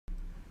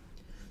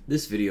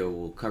This video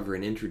will cover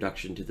an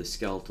introduction to the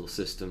skeletal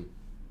system,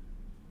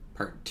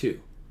 part 2.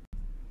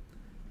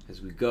 As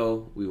we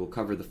go, we will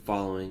cover the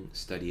following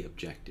study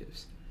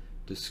objectives.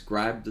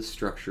 Describe the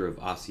structure of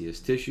osseous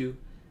tissue,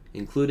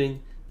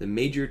 including the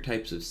major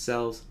types of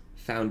cells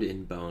found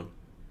in bone.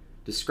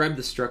 Describe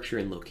the structure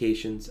and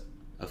locations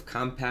of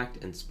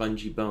compact and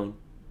spongy bone.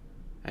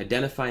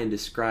 Identify and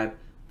describe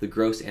the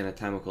gross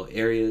anatomical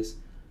areas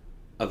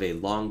of a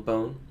long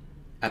bone,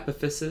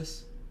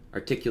 epiphysis,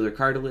 articular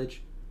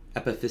cartilage,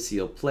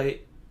 epiphyseal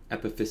plate,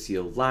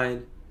 epiphyseal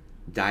line,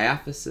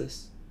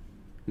 diaphysis,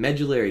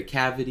 medullary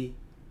cavity,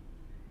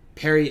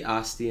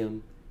 periosteum,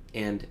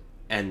 and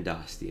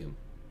endosteum.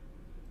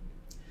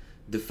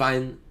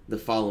 Define the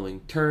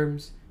following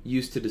terms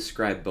used to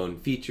describe bone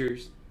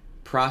features: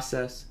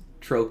 process,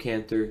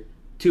 trochanter,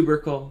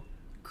 tubercle,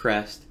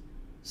 crest,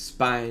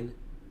 spine,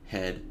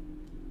 head,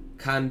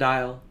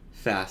 condyle,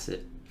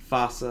 facet,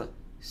 fossa,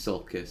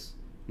 sulcus,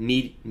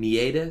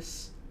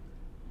 meatus,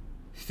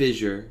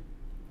 fissure,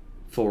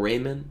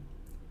 foramen,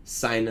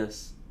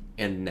 sinus,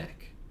 and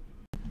neck.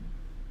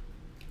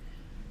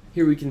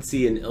 Here we can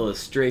see an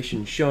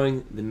illustration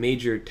showing the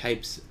major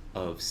types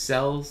of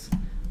cells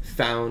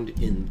found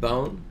in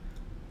bone.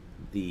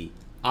 The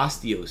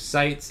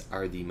osteocytes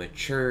are the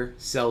mature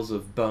cells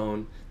of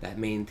bone that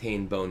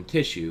maintain bone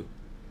tissue.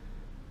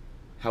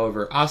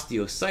 However,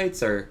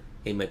 osteocytes are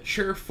a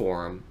mature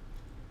form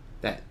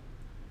that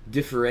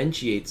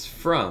differentiates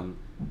from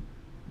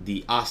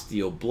the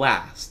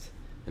osteoblast.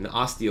 An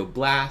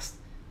osteoblast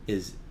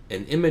is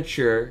an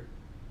immature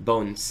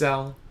bone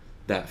cell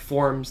that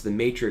forms the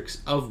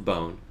matrix of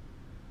bone.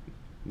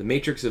 The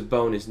matrix of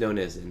bone is known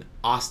as an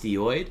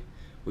osteoid,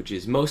 which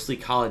is mostly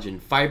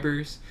collagen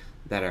fibers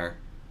that are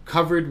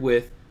covered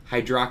with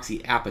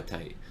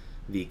hydroxyapatite.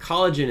 The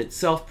collagen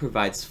itself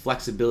provides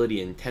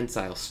flexibility and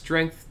tensile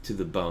strength to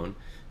the bone,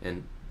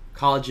 and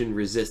collagen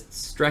resists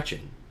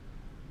stretching.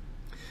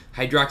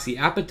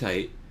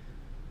 Hydroxyapatite,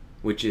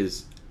 which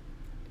is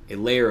a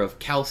layer of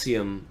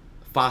calcium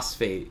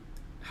phosphate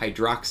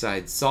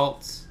hydroxide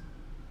salts,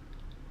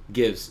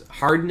 gives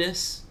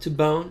hardness to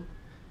bone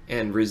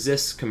and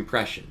resists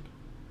compression.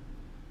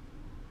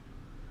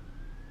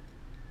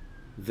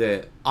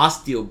 The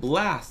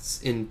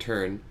osteoblasts, in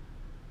turn,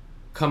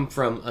 come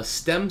from a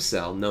stem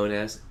cell known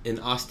as an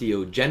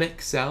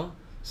osteogenic cell,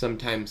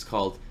 sometimes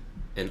called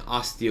an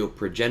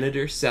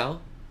osteoprogenitor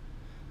cell.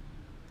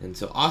 And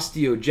so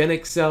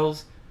osteogenic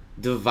cells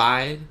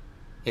divide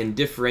and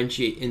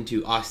differentiate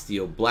into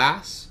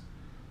osteoblasts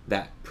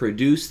that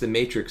produce the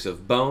matrix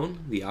of bone,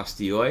 the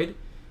osteoid,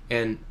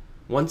 and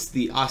once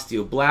the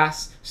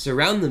osteoblasts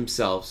surround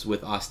themselves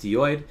with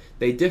osteoid,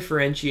 they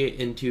differentiate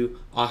into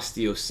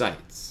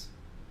osteocytes.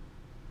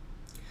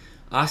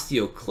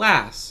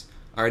 Osteoclasts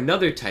are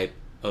another type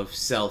of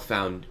cell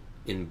found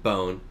in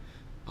bone.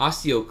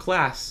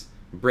 Osteoclasts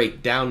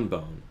break down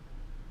bone.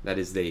 That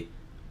is, they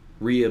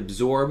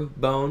reabsorb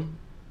bone.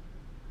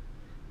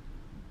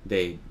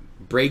 They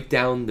break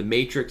down the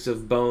matrix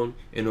of bone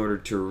in order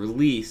to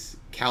release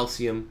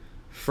calcium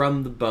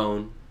from the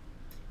bone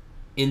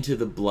into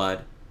the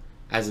blood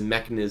as a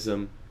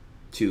mechanism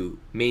to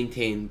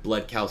maintain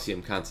blood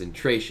calcium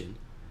concentration.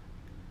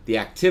 The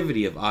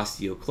activity of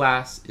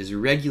osteoclasts is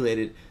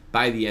regulated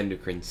by the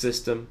endocrine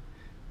system.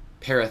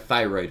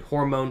 Parathyroid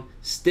hormone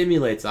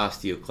stimulates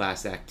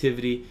osteoclast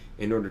activity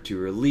in order to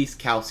release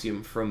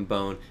calcium from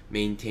bone,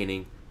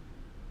 maintaining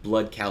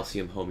blood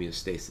calcium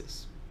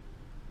homeostasis.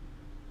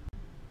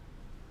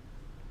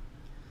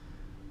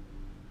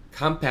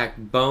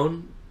 Compact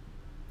bone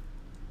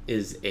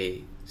is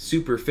a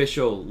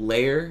superficial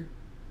layer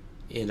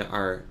in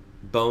our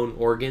bone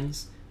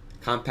organs.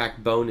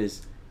 Compact bone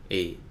is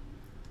a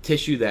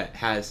tissue that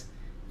has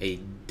a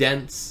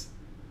dense,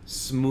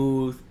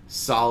 smooth,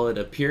 solid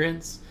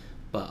appearance,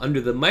 but under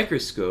the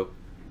microscope,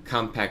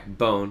 compact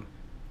bone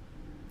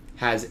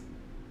has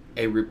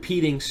a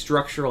repeating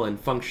structural and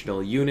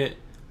functional unit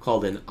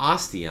called an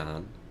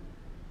osteon.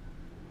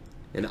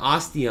 An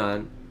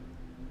osteon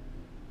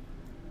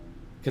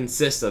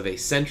consists of a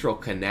central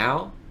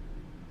canal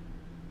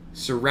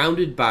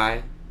surrounded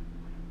by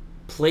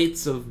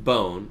plates of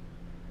bone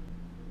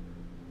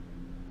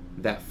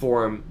that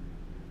form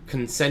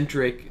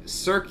concentric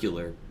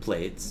circular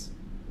plates,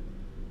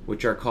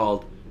 which are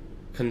called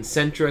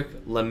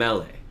concentric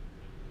lamellae.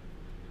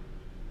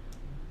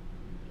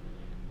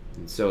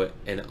 And so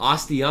an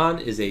osteon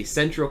is a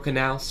central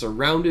canal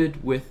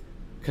surrounded with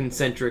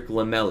concentric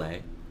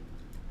lamellae.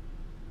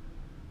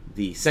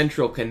 The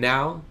central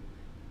canal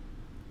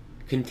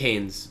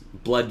contains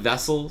blood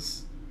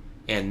vessels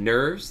and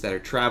nerves that are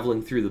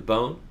traveling through the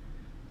bone.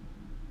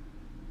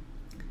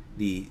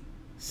 The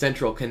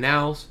central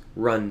canals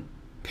run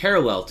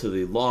parallel to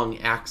the long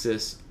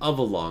axis of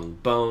a long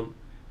bone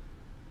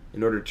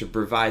in order to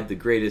provide the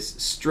greatest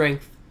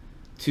strength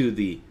to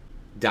the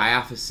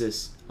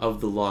diaphysis of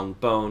the long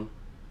bone.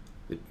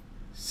 The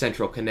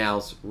central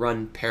canals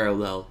run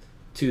parallel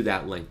to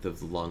that length of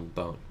the long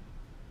bone.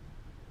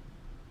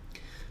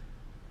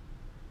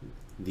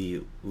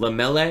 The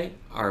lamellae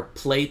are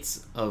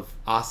plates of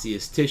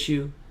osseous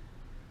tissue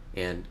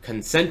and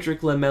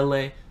concentric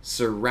lamellae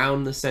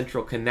surround the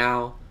central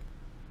canal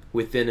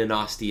within an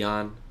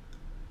osteon.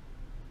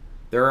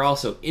 There are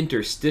also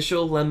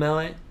interstitial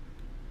lamellae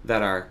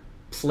that are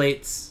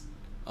plates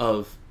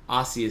of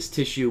osseous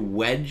tissue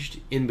wedged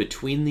in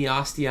between the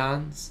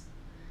osteons,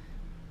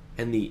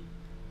 and the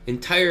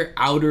entire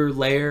outer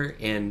layer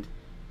and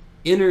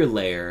inner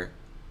layer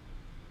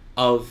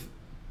of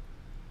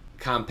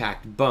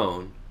compact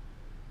bone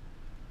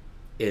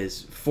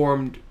is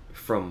formed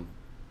from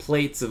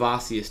plates of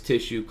osseous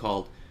tissue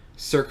called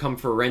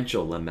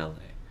circumferential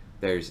lamellae.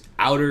 There's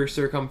outer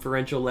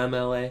circumferential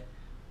lamellae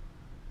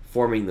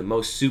forming the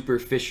most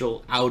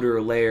superficial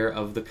outer layer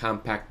of the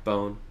compact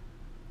bone,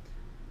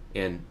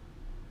 and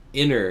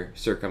inner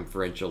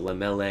circumferential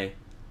lamellae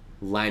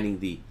lining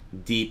the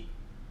deep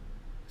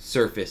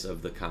surface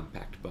of the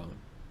compact bone.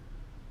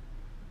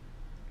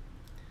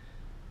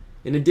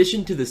 In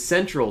addition to the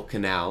central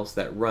canals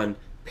that run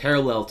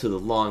parallel to the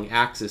long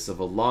axis of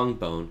a long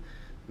bone,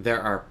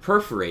 there are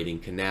perforating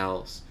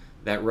canals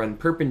that run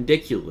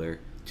perpendicular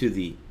to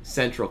the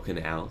central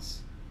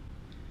canals.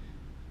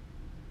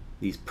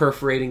 These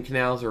perforating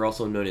canals are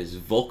also known as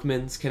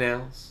Volkmann's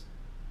canals,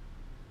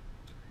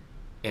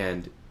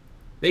 and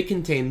they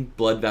contain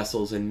blood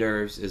vessels and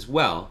nerves as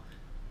well,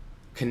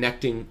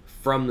 connecting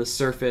from the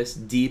surface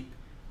deep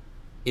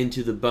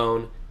into the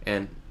bone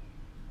and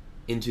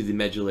into the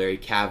medullary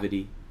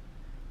cavity.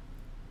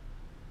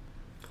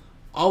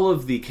 All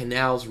of the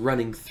canals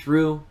running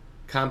through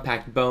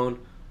compact bone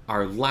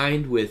are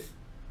lined with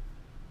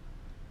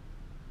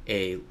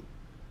a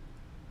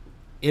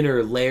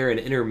inner layer, an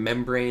inner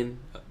membrane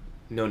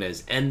known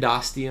as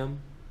endosteum.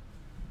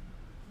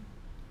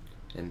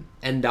 And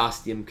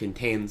endosteum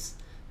contains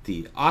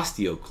the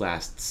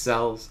osteoclast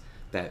cells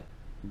that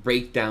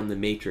break down the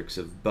matrix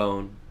of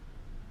bone.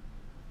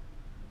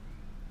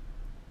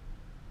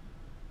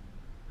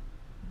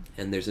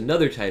 And there's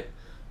another type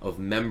of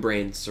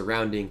membrane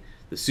surrounding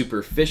the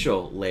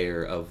superficial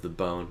layer of the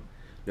bone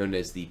known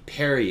as the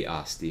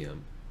periosteum.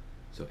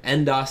 So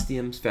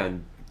endosteums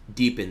found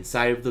deep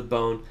inside of the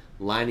bone,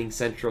 lining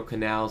central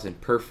canals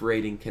and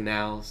perforating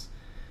canals.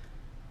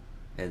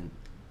 And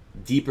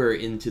deeper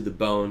into the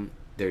bone,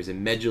 there's a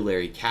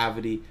medullary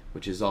cavity,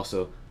 which is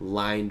also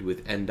lined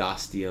with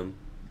endosteum.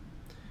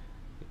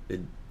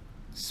 The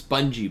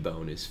spongy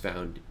bone is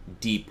found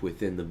deep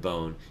within the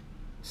bone,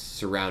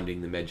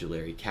 surrounding the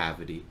medullary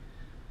cavity.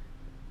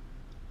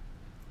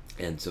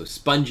 And so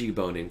spongy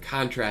bone, in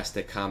contrast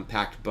to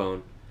compact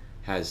bone,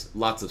 has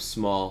lots of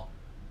small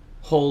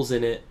holes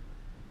in it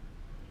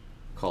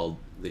called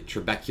the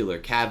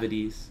trabecular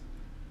cavities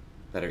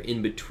that are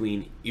in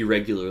between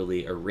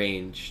irregularly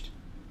arranged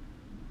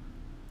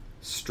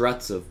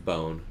struts of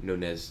bone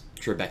known as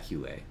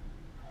trabeculae.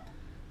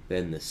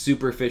 Then the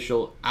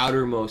superficial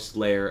outermost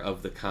layer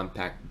of the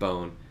compact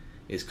bone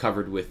is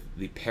covered with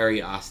the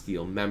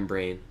periosteal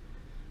membrane,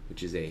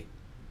 which is a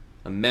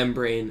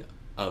membrane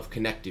of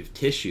connective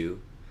tissue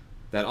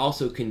that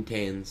also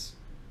contains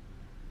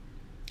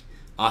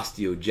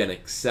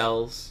osteogenic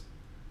cells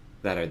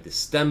that are the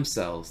stem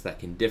cells that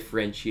can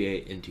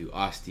differentiate into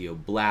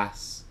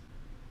osteoblasts,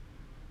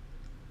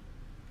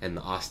 and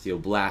the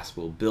osteoblasts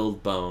will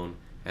build bone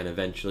and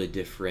eventually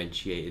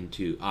differentiate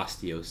into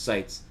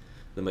osteocytes,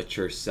 the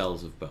mature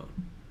cells of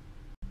bone.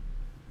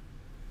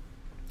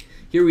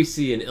 Here we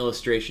see an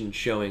illustration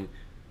showing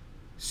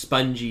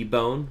spongy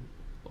bone,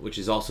 which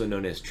is also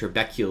known as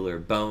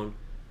trabecular bone.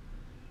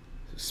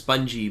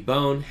 Spongy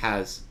bone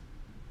has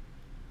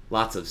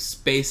lots of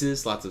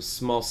spaces, lots of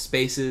small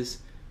spaces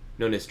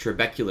known as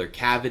trabecular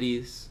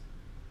cavities,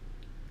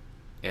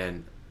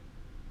 and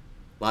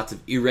lots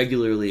of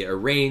irregularly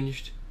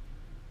arranged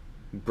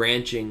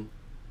branching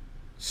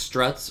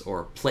struts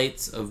or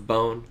plates of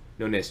bone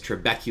known as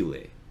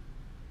trabeculae.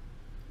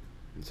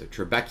 And so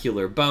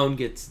trabecular bone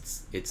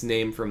gets its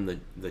name from the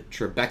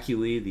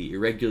trabeculae, the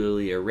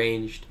irregularly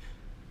arranged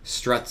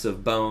struts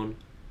of bone,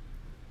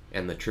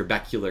 and the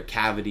trabecular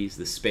cavities,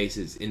 the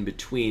spaces in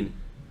between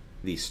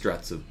these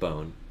struts of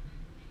bone.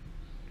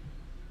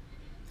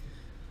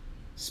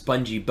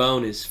 Spongy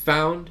bone is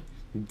found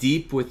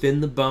deep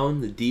within the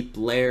bone. The deep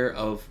layer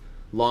of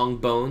long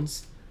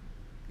bones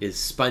is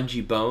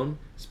spongy bone.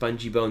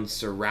 Spongy bone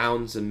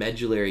surrounds a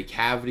medullary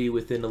cavity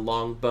within a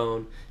long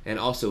bone and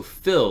also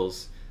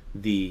fills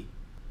the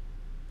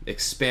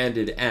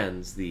expanded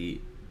ends,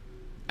 the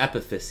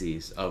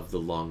epiphyses of the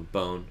long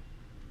bone.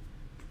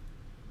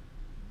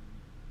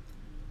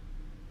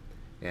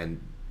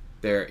 And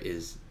there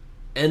is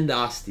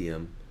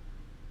endosteum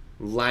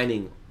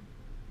lining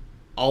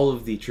all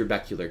of the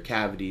trabecular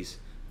cavities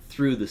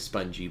through the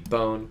spongy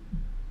bone.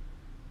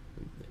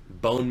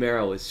 Bone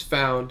marrow is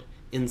found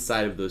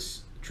inside of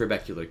those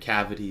trabecular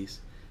cavities,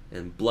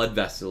 and blood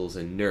vessels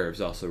and nerves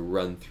also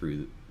run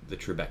through the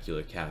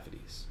trabecular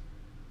cavities.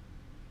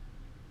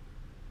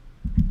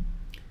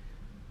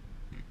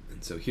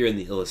 And so here in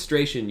the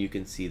illustration you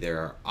can see there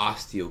are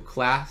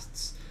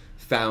osteoclasts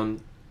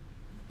found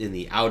in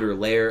the outer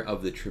layer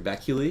of the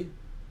trabeculae.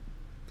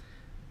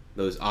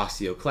 Those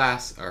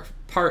osteoclasts are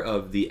part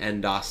of the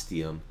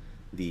endosteum,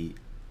 the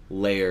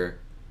layer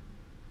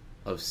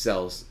of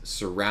cells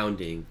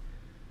surrounding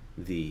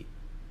the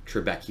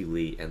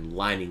trabeculae and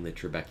lining the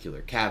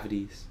trabecular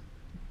cavities.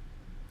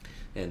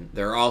 And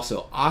there are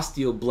also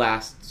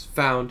osteoblasts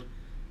found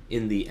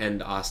in the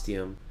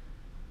endosteum.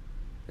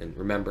 And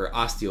remember,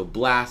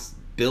 osteoblasts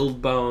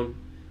build bone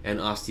and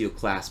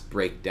osteoclasts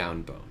break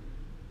down bone.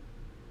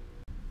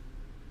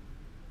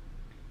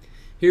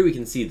 Here we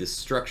can see the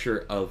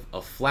structure of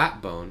a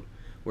flat bone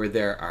where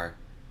there are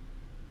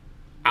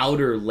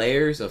outer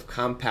layers of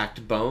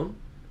compact bone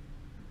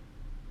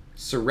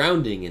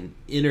surrounding an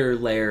inner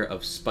layer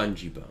of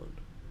spongy bone.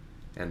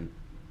 And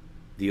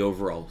the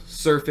overall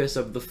surface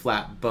of the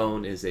flat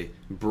bone is a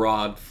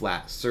broad,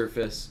 flat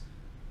surface.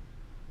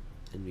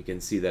 And you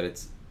can see that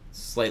it's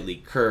slightly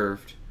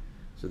curved.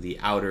 So the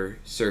outer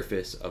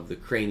surface of the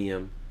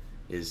cranium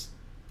is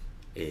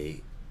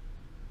a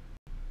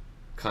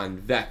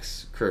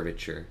convex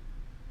curvature,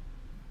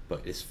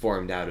 but is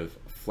formed out of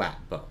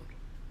flat bone.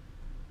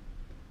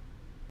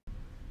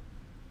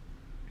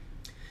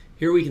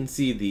 Here we can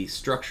see the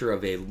structure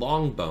of a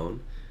long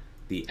bone.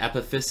 The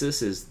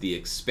epiphysis is the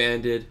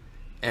expanded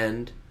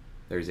end.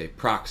 There's a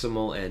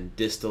proximal and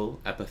distal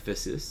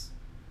epiphysis.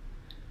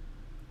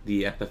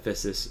 The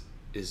epiphysis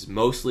is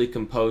mostly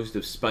composed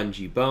of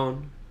spongy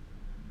bone,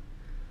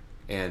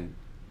 and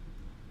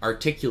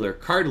articular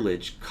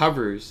cartilage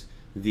covers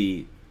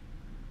the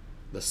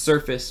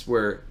surface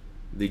where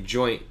the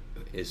joint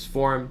is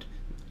formed,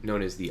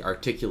 known as the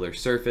articular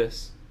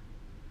surface.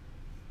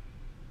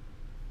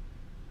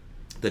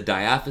 The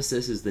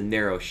diaphysis is the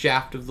narrow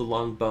shaft of the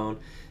long bone,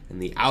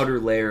 and the outer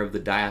layer of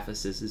the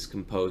diaphysis is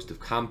composed of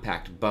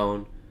compact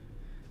bone.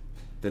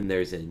 Then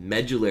there's a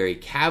medullary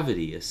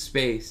cavity, a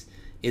space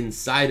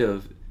inside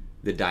of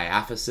the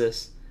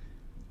diaphysis,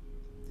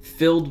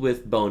 filled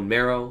with bone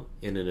marrow.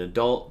 In an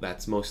adult,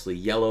 that's mostly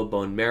yellow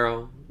bone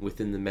marrow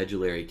within the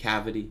medullary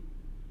cavity.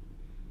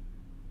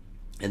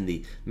 And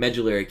the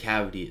medullary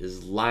cavity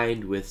is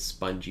lined with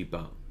spongy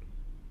bone.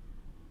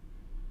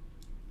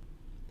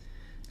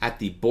 At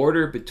the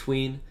border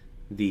between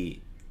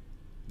the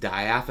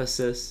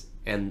diaphysis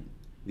and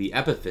the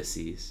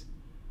epiphyses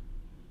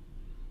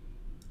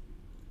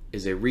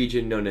is a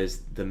region known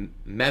as the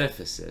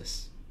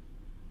metaphysis,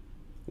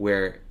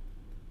 where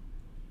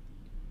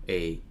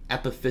a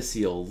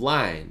epiphyseal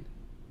line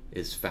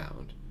is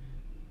found.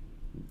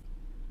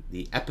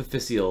 The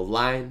epiphyseal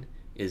line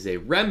is a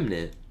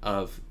remnant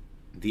of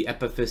the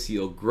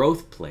epiphyseal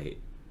growth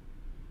plate.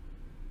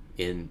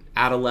 In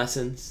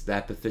adolescence, the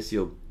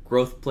epiphyseal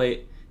growth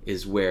plate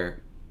is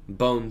where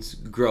bones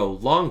grow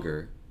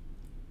longer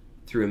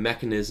through a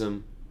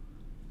mechanism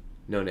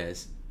known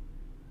as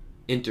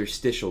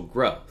interstitial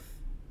growth.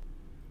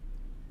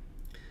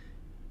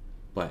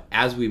 But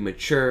as we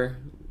mature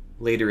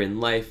later in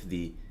life,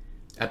 the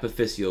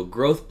epiphyseal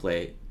growth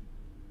plate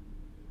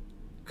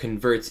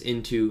converts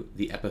into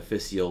the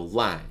epiphyseal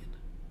line.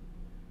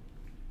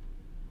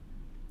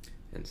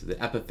 And so the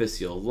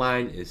epiphyseal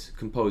line is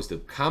composed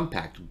of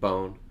compact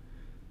bone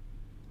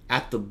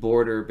at the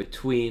border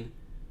between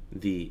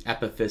the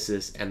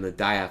epiphysis and the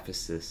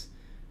diaphysis,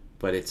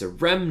 but it's a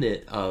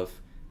remnant of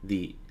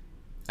the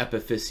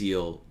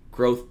epiphyseal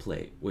growth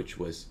plate, which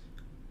was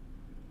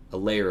a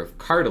layer of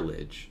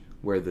cartilage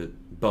where the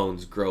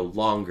bones grow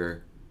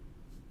longer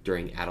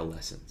during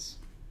adolescence.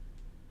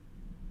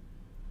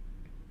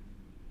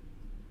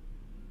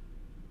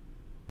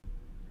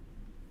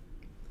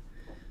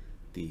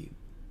 The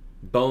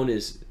bone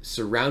is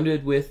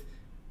surrounded with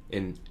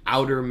an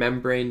outer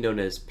membrane known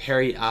as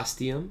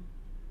periosteum.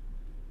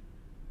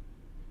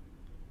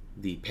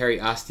 The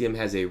periosteum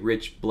has a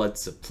rich blood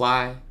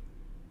supply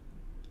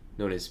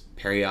known as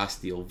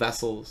periosteal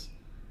vessels,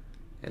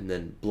 and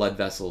then blood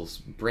vessels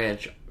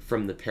branch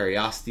from the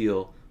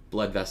periosteal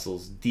blood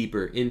vessels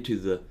deeper into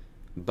the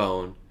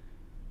bone.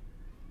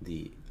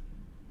 The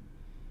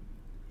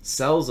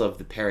cells of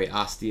the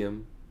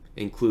periosteum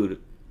include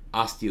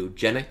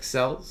osteogenic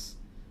cells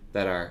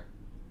that are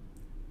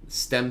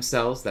stem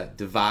cells that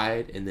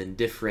divide and then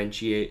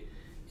differentiate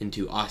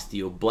into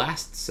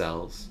osteoblast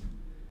cells,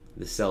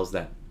 the cells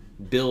that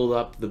build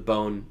up the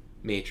bone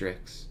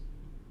matrix,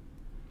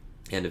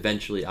 and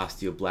eventually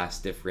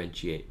osteoblasts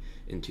differentiate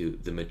into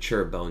the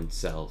mature bone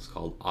cells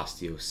called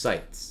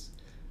osteocytes.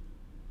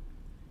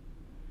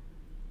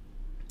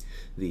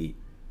 The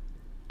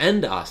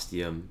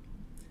endosteum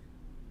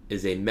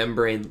is a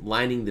membrane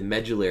lining the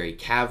medullary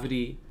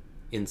cavity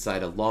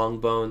inside of long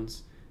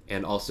bones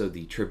and also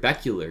the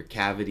trabecular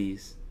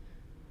cavities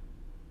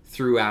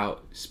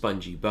throughout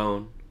spongy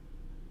bone,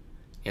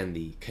 and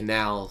the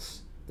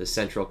canals, the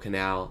central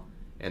canal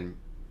and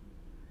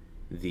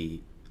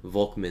the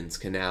Volkmann's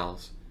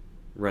canals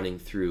running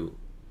through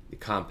the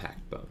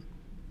compact bone.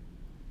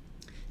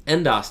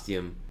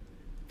 Endosteum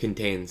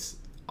contains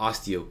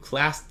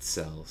osteoclast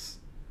cells,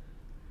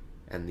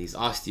 and these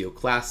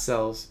osteoclast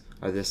cells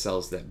are the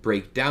cells that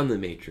break down the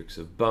matrix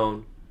of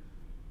bone,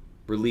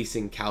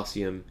 releasing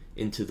calcium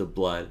into the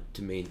blood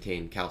to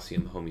maintain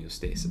calcium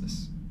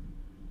homeostasis.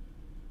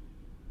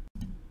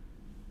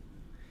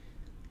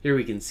 Here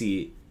we can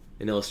see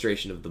an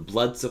illustration of the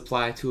blood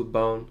supply to a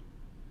bone.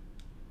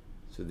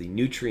 So the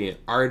nutrient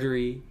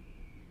artery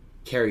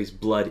carries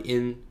blood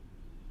in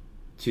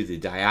to the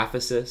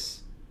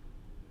diaphysis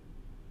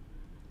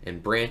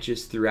and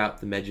branches throughout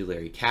the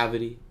medullary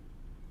cavity.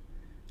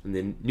 And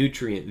the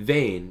nutrient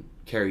vein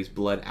carries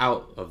blood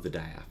out of the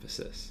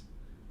diaphysis.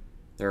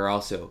 There are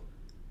also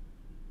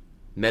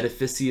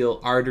metaphyseal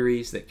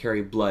arteries that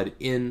carry blood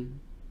in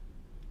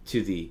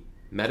to the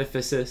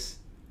metaphysis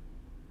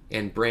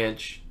and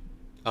branch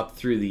up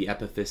through the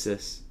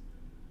epiphysis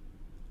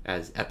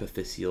as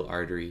epiphyseal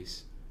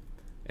arteries.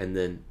 And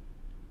then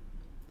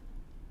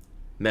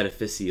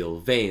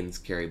metaphyseal veins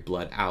carry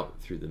blood out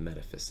through the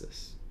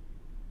metaphysis.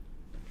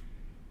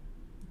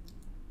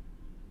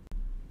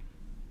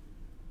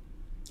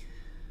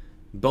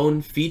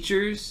 Bone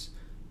features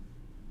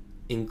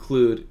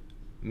include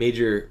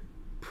major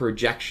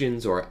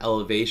projections or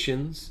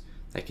elevations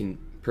that can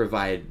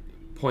provide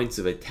points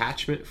of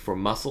attachment for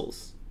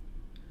muscles.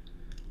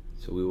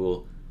 So we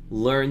will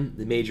learn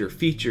the major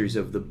features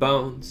of the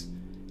bones,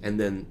 and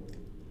then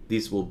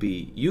these will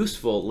be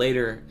useful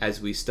later as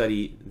we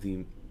study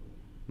the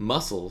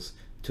muscles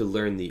to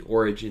learn the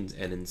origins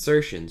and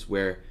insertions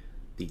where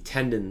the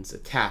tendons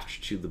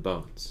attach to the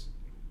bones.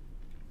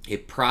 A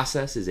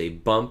process is a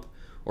bump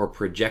or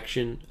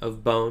projection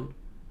of bone.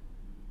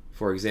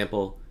 For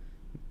example,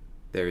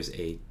 there's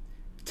a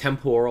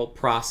temporal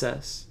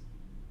process,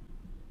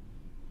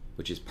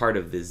 which is part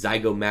of the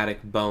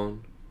zygomatic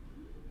bone.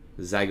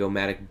 The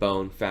zygomatic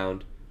bone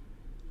found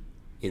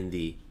in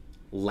the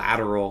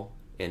lateral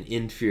and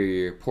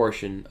inferior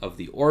portion of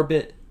the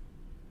orbit.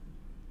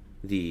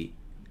 The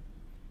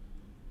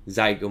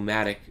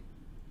zygomatic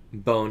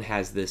bone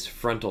has this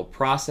frontal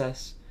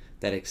process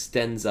that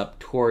extends up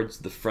towards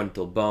the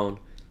frontal bone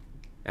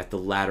at the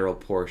lateral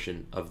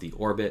portion of the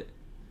orbit.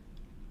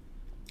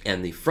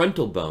 And the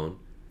frontal bone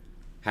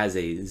has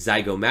a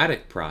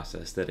zygomatic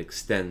process that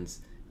extends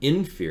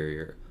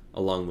inferior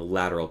along the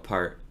lateral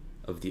part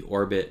of the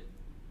orbit.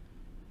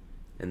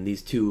 And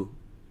these two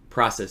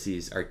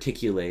processes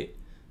articulate,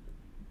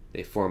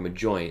 they form a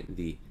joint.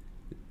 The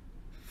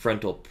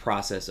frontal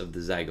process of the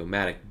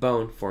zygomatic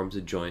bone forms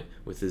a joint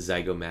with the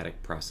zygomatic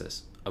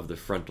process of the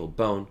frontal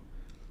bone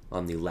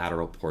on the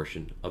lateral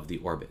portion of the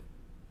orbit.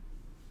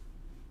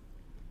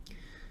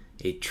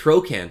 A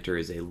trochanter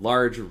is a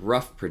large,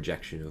 rough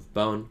projection of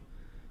bone.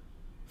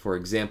 For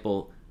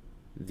example,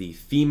 the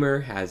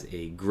femur has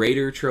a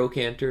greater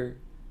trochanter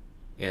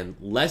and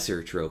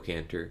lesser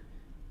trochanter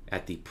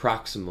at the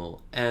proximal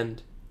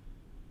end.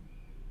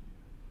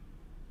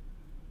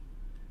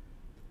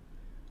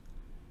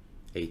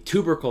 A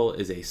tubercle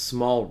is a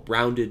small,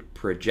 rounded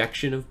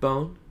projection of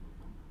bone.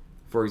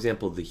 For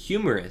example, the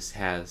humerus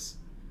has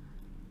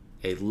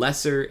a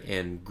lesser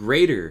and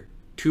greater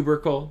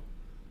tubercle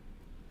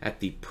at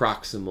the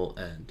proximal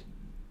end.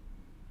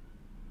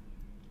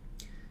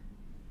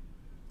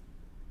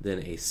 Then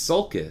a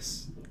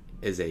sulcus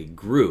is a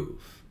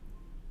groove.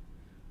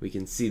 We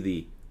can see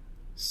the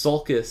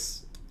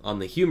sulcus on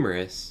the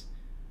humerus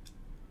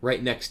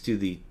right next to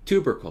the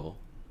tubercle,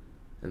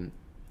 and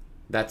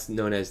that's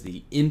known as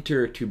the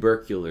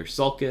intertubercular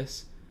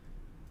sulcus,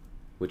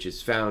 which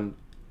is found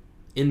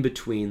in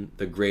between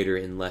the greater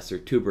and lesser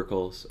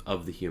tubercles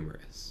of the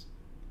humerus.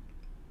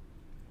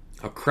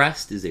 A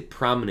crest is a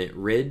prominent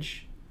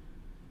ridge.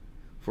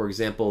 For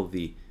example,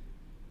 the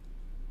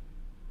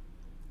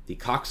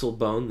coxal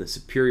bone, the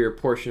superior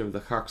portion of the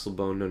coxal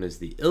bone known as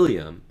the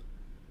ilium,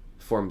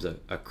 forms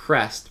a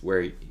crest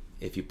where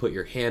if you put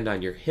your hand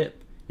on your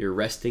hip, you're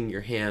resting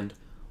your hand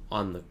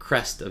on the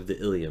crest of the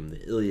ilium,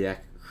 the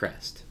iliac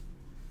crest.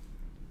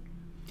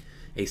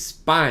 A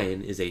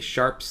spine is a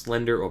sharp,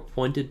 slender, or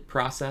pointed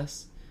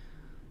process.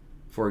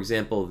 For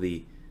example,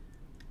 the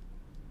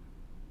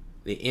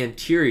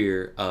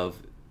anterior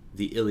of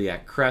the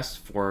iliac crest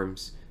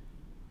forms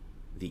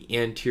the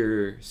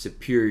anterior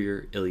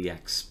superior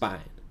iliac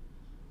spine.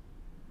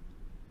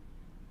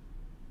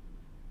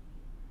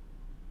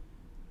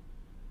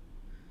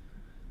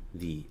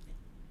 The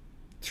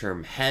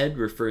term head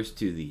refers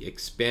to the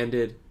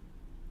expanded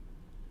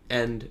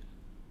end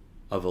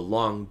of a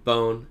long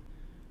bone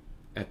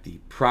at the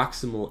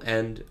proximal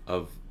end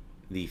of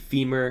the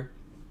femur.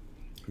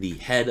 The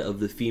head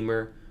of the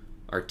femur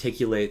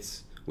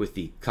articulates with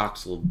the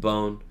coxal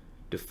bone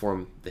to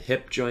form the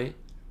hip joint.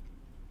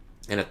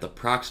 And at the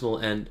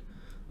proximal end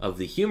of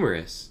the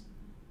humerus,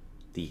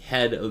 the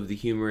head of the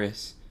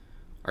humerus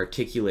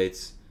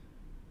articulates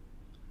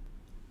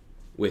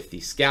with the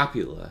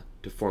scapula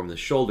to form the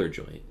shoulder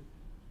joint.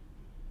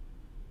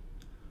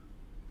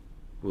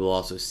 We'll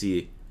also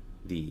see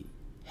the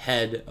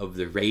head of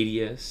the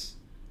radius,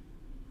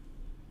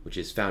 which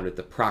is found at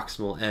the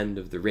proximal end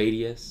of the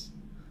radius,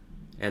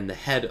 and the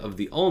head of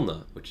the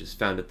ulna, which is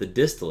found at the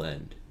distal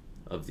end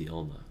of the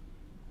ulna.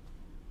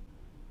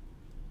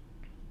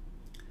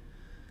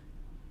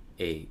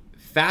 A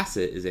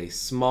facet is a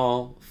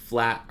small,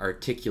 flat,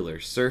 articular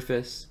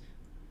surface.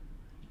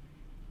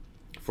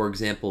 For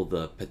example,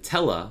 the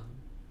patella,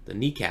 the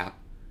kneecap,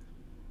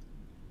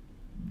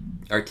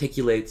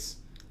 articulates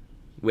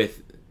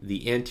with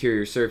the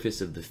anterior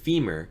surface of the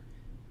femur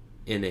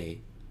in a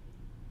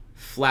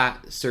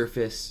flat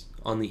surface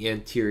on the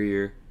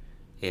anterior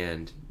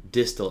and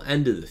distal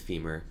end of the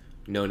femur,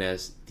 known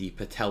as the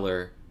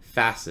patellar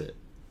facet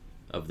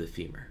of the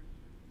femur.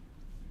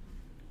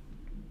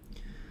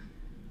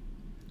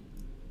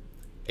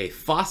 A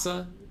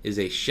fossa is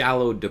a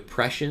shallow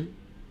depression.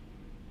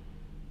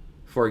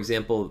 For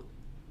example,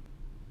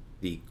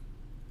 the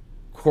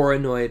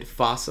coronoid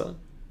fossa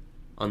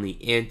on the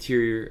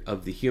anterior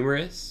of the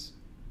humerus,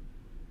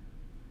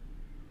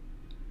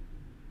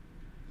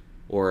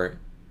 or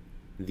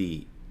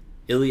the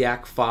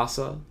iliac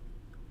fossa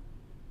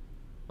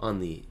on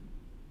the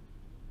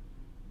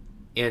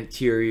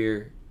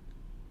anterior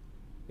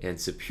and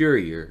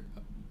superior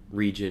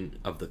region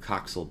of the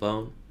coxal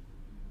bone.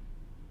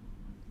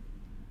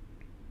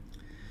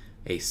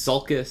 A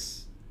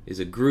sulcus is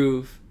a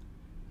groove.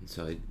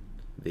 So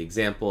the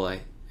example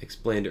I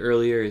explained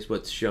earlier is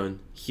what's shown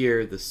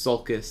here, the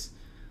sulcus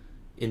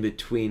in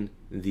between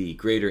the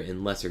greater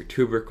and lesser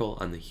tubercle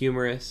on the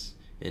humerus,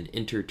 an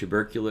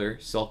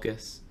intertubercular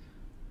sulcus.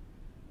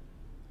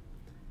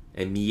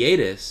 A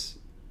meatus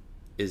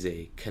is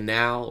a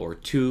canal or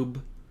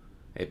tube,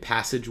 a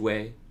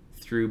passageway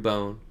through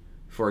bone.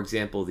 For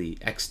example, the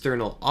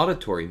external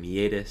auditory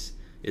meatus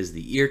is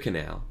the ear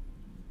canal,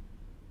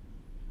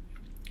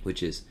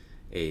 which is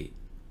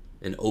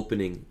an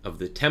opening of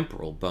the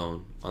temporal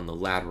bone on the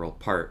lateral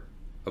part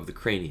of the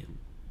cranium.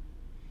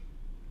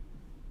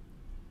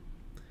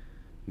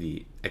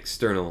 The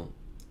external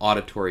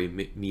auditory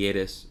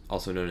meatus,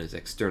 also known as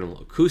external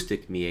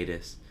acoustic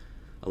meatus,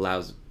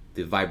 allows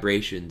the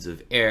vibrations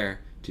of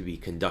air to be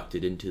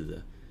conducted into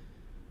the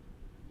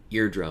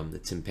eardrum, the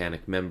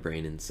tympanic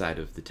membrane inside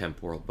of the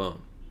temporal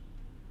bone.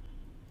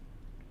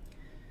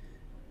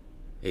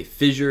 A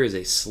fissure is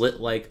a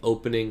slit-like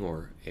opening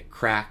or a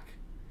crack.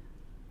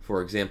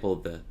 For example,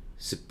 the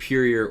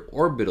superior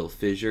orbital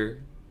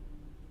fissure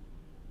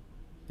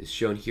is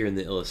shown here in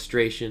the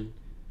illustration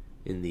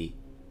in the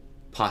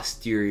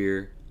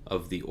posterior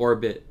of the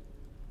orbit.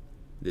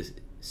 This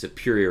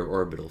superior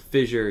orbital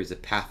fissure is a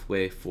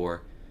pathway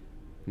for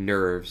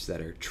nerves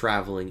that are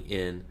traveling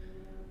in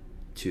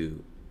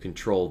to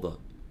control the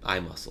eye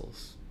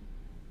muscles.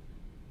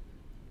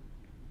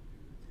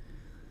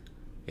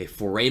 A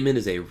foramen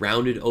is a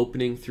rounded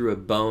opening through a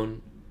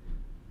bone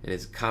and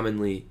is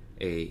commonly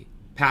a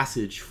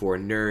passage for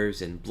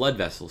nerves and blood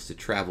vessels to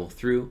travel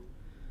through.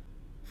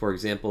 For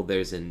example,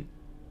 there's an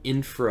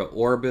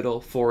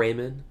infraorbital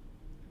foramen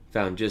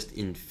found just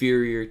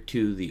inferior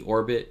to the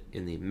orbit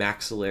in the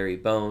maxillary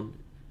bone,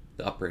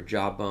 the upper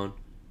jawbone.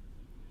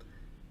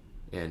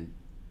 And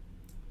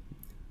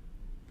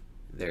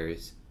there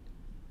is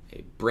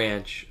a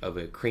branch of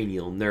a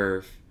cranial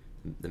nerve,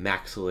 the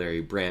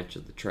maxillary branch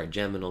of the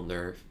trigeminal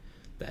nerve,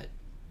 that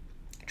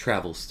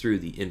travels through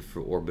the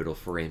infraorbital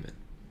foramen.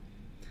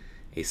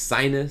 A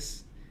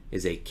sinus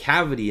is a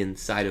cavity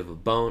inside of a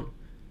bone.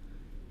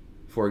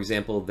 For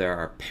example, there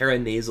are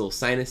paranasal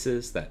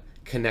sinuses that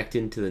connect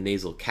into the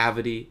nasal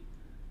cavity,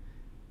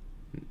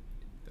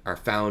 are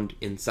found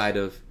inside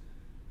of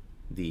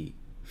the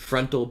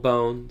frontal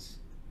bones.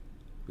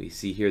 We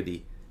see here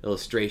the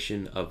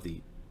illustration of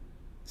the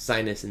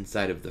sinus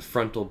inside of the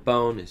frontal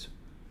bone is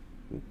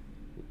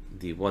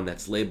the one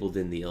that's labeled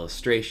in the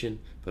illustration,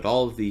 but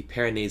all of the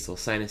paranasal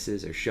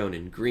sinuses are shown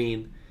in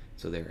green.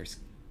 So there are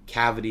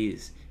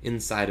cavities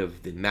inside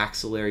of the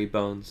maxillary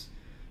bones,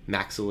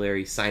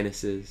 maxillary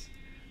sinuses.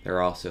 There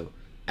are also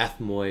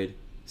ethmoid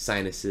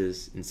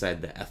sinuses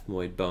inside the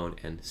ethmoid bone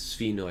and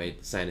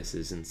sphenoid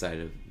sinuses inside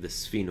of the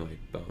sphenoid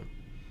bone.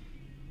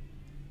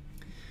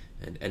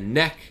 And a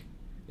neck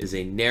is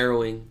a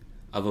narrowing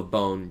of a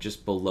bone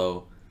just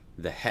below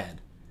the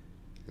head.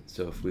 And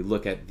so if we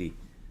look at the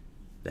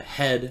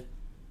head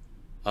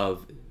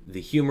of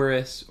the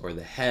humerus or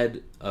the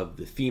head of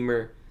the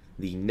femur,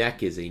 the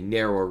neck is a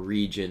narrow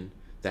region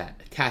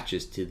that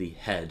attaches to the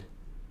head